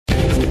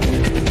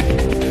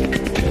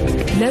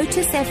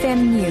Lotus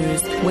FM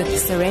News with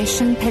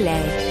Suresh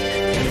Pillay.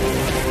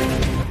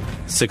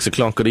 6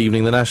 o'clock, good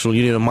evening. The National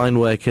Union of Mine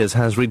Workers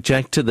has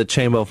rejected the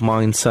Chamber of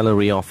Mines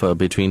salary offer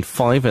between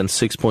 5 and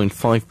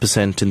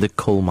 6.5% in the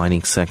coal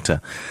mining sector.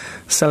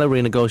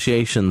 Salary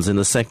negotiations in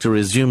the sector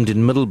resumed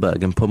in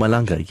Middelburg and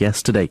Mpumalanga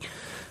yesterday.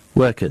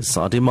 Workers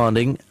are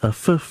demanding a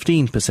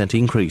 15%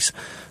 increase.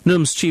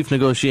 NUM's chief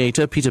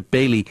negotiator, Peter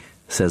Bailey,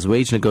 says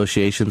wage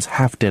negotiations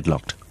have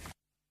deadlocked.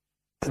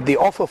 The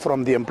offer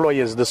from the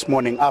employers this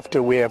morning,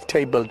 after we have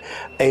tabled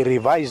a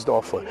revised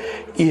offer,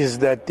 is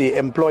that the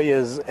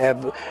employers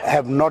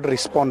have not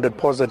responded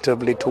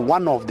positively to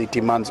one of the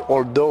demands,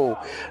 although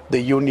the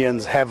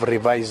unions have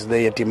revised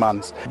their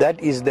demands. That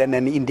is then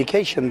an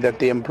indication that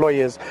the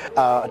employers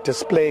are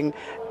displaying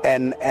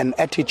an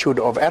attitude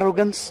of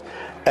arrogance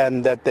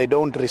and that they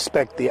don't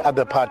respect the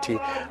other party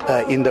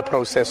in the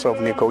process of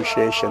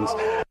negotiations.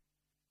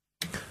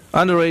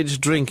 Underage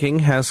drinking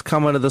has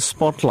come under the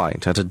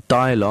spotlight at a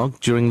dialogue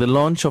during the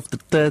launch of the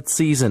third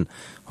season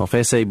of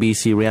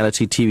SABC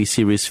reality TV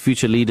series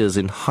Future Leaders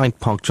in Hyde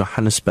Park,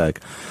 Johannesburg.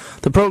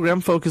 The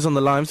program focuses on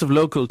the lives of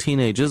local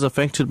teenagers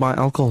affected by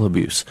alcohol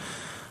abuse.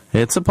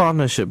 It's a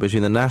partnership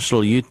between the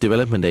National Youth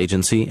Development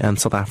Agency and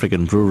South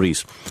African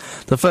breweries.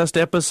 The first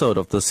episode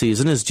of the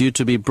season is due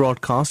to be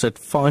broadcast at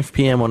 5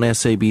 p.m. on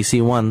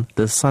SABC 1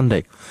 this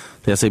Sunday.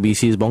 The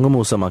SABC's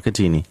Bongamusa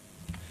Makatini.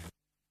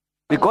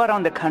 We go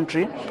around the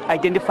country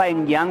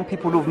identifying young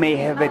people who may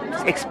have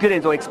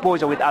experience or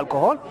exposure with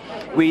alcohol.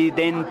 We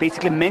then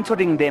basically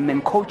mentoring them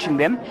and coaching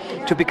them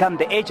to become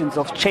the agents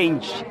of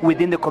change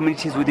within the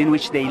communities within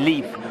which they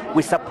live.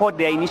 We support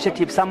their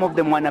initiatives. Some of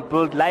them want to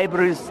build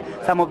libraries.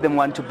 Some of them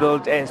want to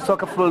build a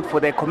soccer field for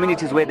their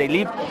communities where they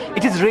live.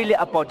 It is really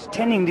about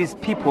turning these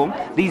people,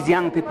 these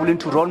young people,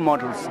 into role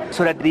models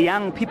so that the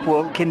young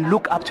people can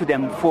look up to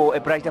them for a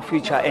brighter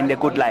future and a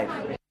good life.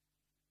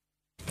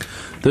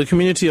 The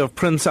community of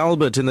Prince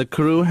Albert in the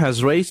Karoo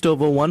has raised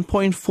over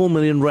 1.4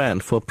 million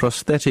rand for a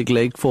prosthetic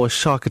leg for a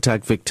shark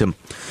attack victim.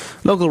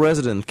 Local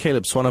resident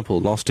Caleb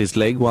Swanepoel lost his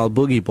leg while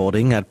boogie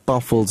boarding at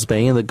Buffels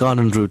Bay in the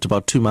Garden Route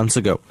about 2 months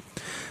ago.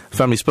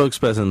 Family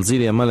spokesperson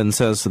Zelia Mullen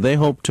says they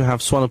hope to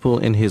have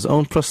Swanepoel in his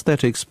own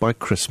prosthetics by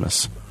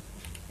Christmas.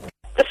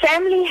 The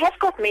family has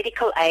got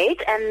medical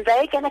aid and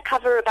they're going to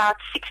cover about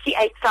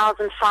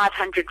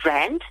 68,500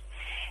 rand.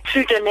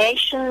 Through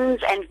donations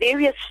and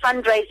various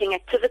fundraising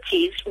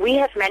activities, we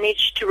have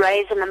managed to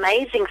raise an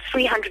amazing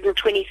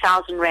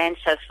 320,000 rand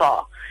so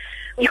far.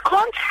 You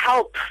can't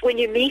help, when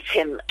you meet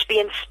him, to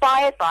be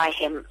inspired by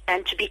him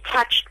and to be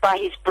touched by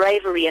his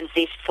bravery and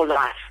zest for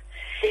life.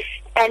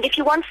 And if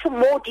you want some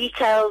more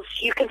details,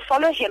 you can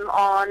follow him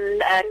on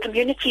a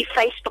community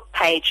Facebook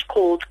page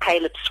called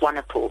Caleb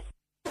Swanepoel.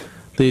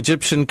 The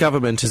Egyptian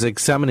government is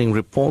examining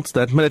reports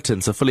that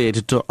militants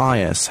affiliated to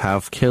IS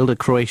have killed a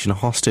Croatian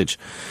hostage.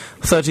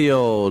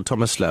 30-year-old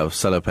Tomislav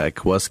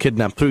Salopek was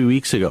kidnapped 3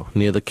 weeks ago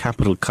near the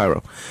capital,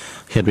 Cairo.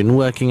 He had been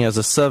working as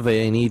a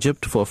surveyor in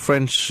Egypt for a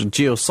French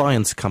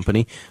geoscience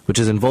company which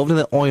is involved in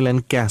the oil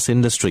and gas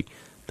industry.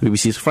 The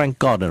BBC's Frank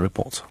Gardner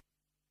reports.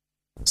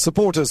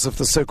 Supporters of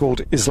the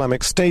so-called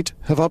Islamic State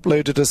have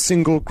uploaded a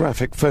single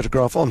graphic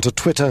photograph onto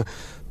Twitter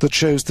that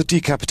shows the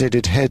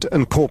decapitated head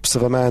and corpse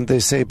of a man they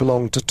say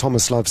belonged to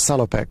Tomislav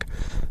Salopek,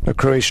 a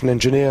Croatian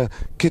engineer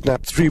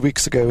kidnapped 3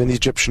 weeks ago in the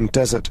Egyptian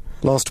desert.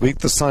 Last week,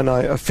 the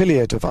Sinai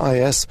affiliate of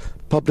IS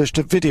published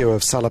a video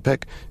of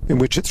Salopek in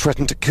which it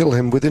threatened to kill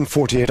him within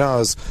 48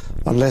 hours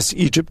unless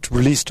Egypt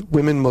released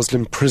women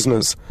Muslim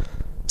prisoners.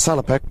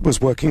 Salopek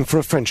was working for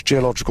a French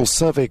geological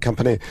survey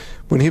company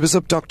when he was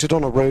abducted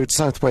on a road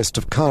southwest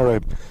of Cairo,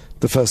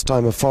 the first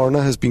time a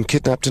foreigner has been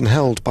kidnapped and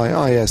held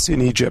by IS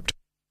in Egypt.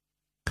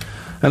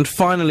 And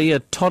finally, a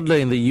toddler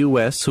in the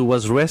U.S. who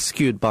was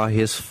rescued by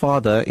his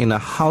father in a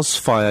house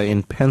fire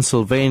in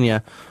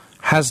Pennsylvania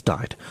has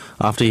died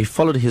after he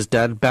followed his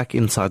dad back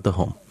inside the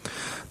home.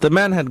 The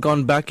man had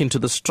gone back into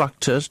the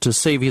structure to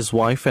save his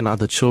wife and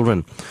other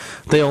children.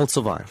 They all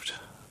survived,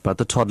 but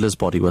the toddler's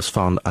body was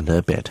found under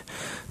a bed.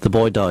 The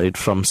boy died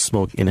from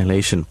smoke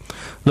inhalation.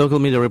 Local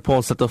media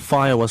reports that the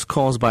fire was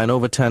caused by an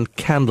overturned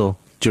candle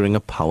during a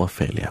power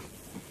failure.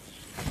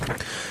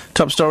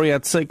 Top story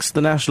at 6.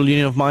 The National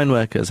Union of Mine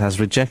Workers has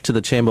rejected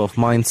the Chamber of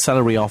Mines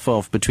salary offer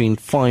of between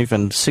 5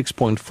 and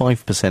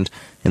 6.5%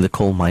 in the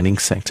coal mining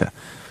sector.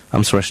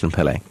 I'm Suresh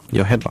Pillay.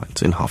 Your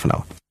headlines in half an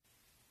hour.